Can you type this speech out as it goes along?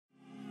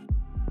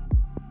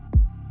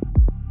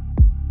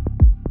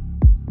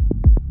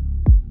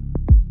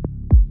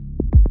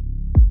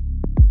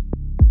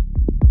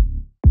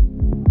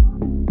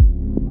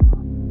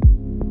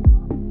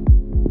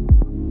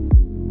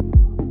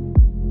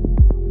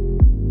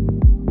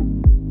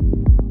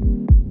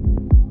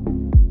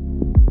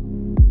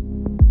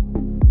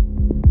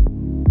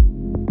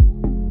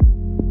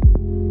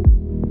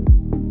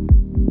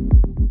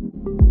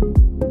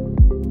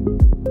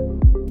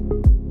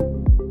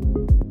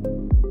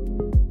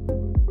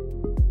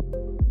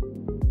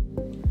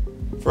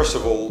First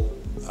of all,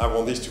 I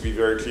want this to be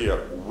very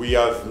clear. We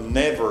have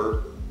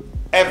never,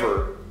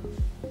 ever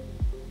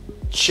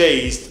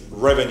chased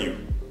revenue.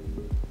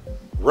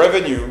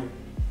 Revenue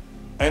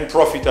and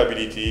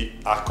profitability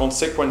are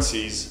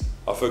consequences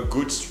of a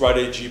good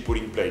strategy put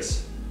in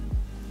place.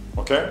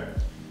 Okay?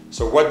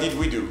 So what did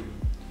we do?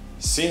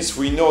 Since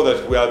we know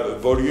that we have a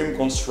volume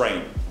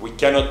constraint, we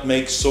cannot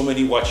make so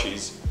many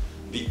watches,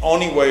 the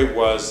only way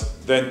was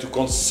then to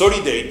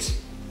consolidate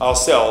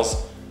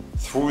ourselves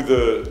through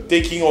the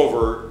taking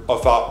over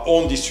of our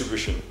own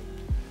distribution.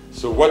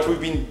 So what we've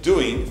been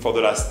doing for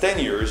the last 10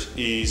 years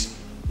is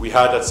we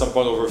had at some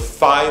point over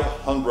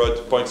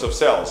 500 points of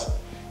sales.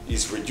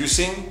 Is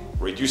reducing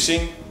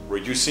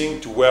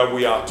to where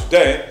we are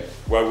today,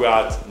 where we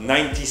are at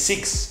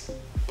 96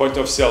 points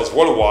of sales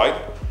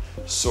worldwide.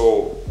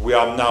 So we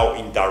are now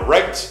in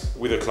direct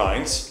with the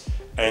clients,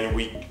 and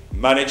we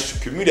managed to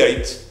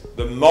accumulate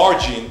the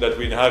margin that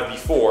we didn't have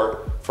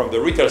before from the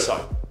retail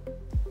side.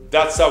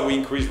 That's how we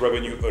increase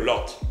revenue a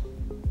lot,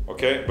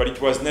 okay? But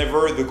it was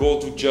never the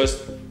goal to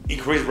just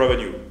increase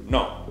revenue.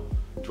 No,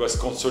 it was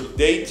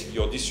consolidate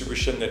your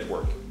distribution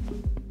network.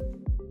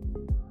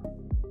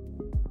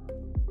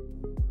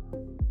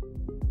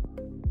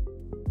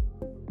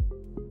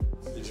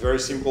 It's very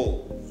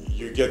simple.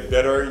 You get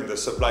better in the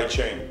supply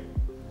chain,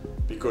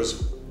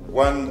 because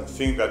one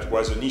thing that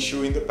was an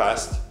issue in the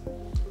past,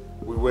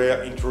 we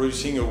were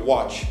introducing a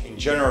watch in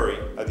January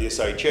at the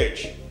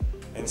SIHH,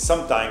 and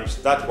sometimes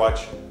that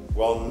watch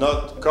will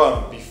not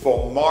come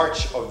before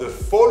March of the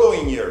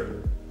following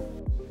year.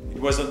 It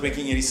was not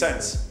making any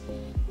sense.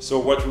 So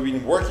what we've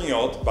been working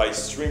out by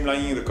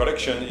streamlining the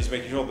collection is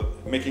making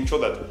sure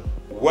that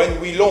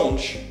when we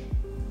launch,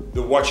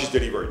 the watch is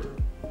delivered.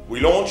 We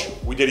launch,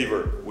 we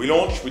deliver. We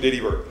launch, we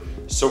deliver.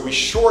 So we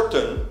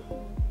shorten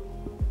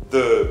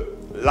the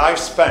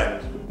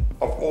lifespan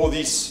of all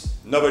these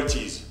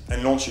novelties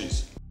and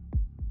launches.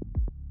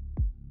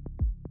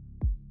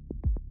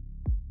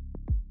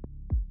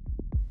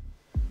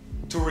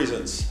 Two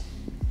reasons.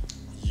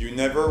 You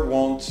never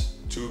want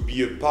to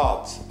be a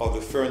part of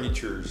the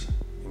furnitures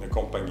in a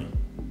company.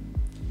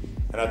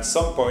 And at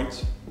some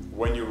point,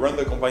 when you run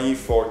the company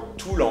for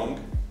too long,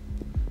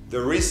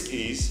 the risk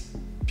is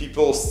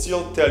people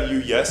still tell you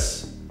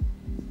yes,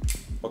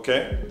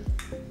 okay,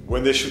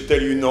 when they should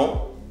tell you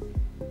no,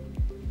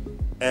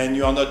 and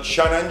you are not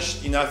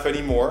challenged enough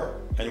anymore,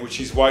 and which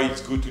is why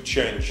it's good to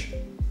change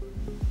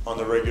on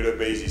a regular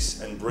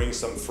basis and bring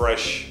some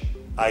fresh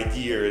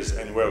ideas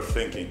and way of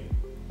thinking.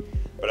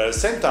 But at the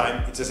same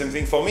time, it's the same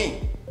thing for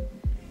me.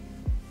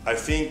 I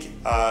think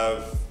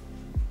I've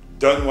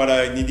done what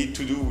I needed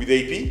to do with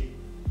AP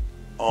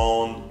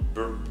on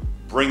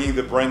bringing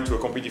the brand to a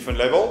completely different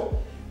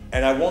level,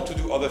 and I want to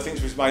do other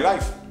things with my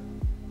life.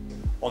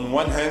 On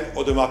one hand,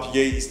 Audemars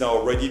Piguet is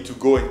now ready to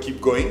go and keep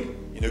going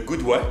in a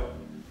good way,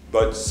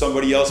 but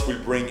somebody else will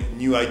bring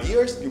new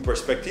ideas, new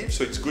perspectives,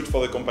 so it's good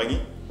for the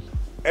company.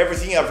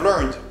 Everything I've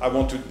learned, I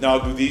want to now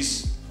do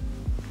this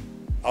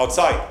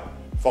outside,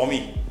 for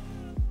me.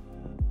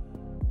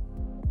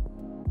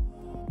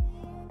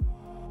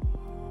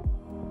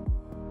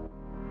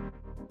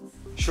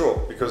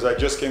 Sure, because I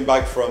just came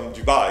back from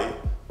Dubai,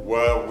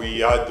 where we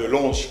had the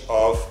launch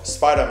of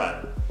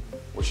Spider-Man,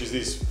 which is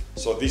this.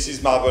 So this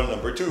is Marvel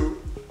number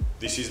 2,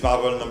 this is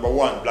Marvel number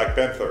 1, Black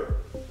Panther.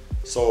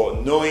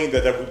 So knowing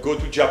that I would go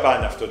to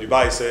Japan after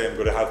Dubai, I say I'm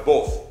going to have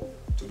both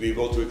to be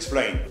able to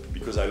explain.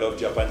 Because I love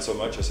Japan so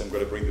much, I say I'm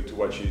going to bring the two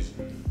watches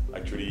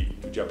actually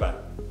to Japan.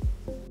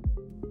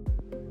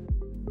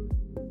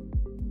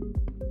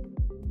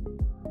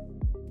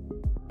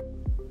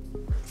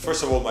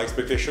 First of all, my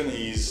expectation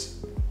is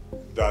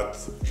that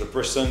the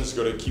person's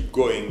going to keep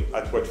going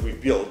at what we've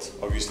built,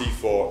 obviously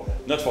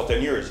not for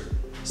 10 years,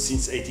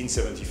 since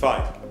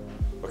 1875.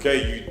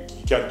 Okay,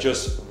 you can't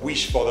just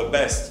wish for the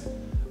best.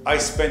 I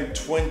spent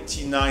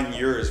 29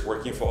 years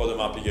working for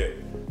Audemars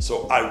Piguet,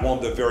 so I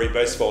want the very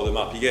best for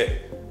Audemars Piguet,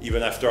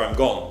 even after I'm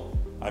gone.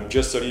 I'm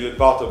just a little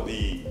part of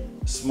the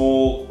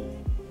small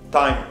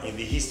time in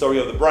the history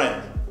of the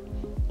brand.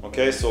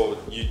 Okay, so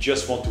you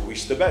just want to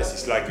wish the best.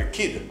 It's like a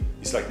kid,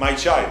 it's like my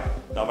child.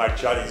 Now my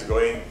child is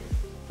going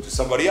to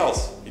somebody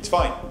else, it's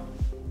fine.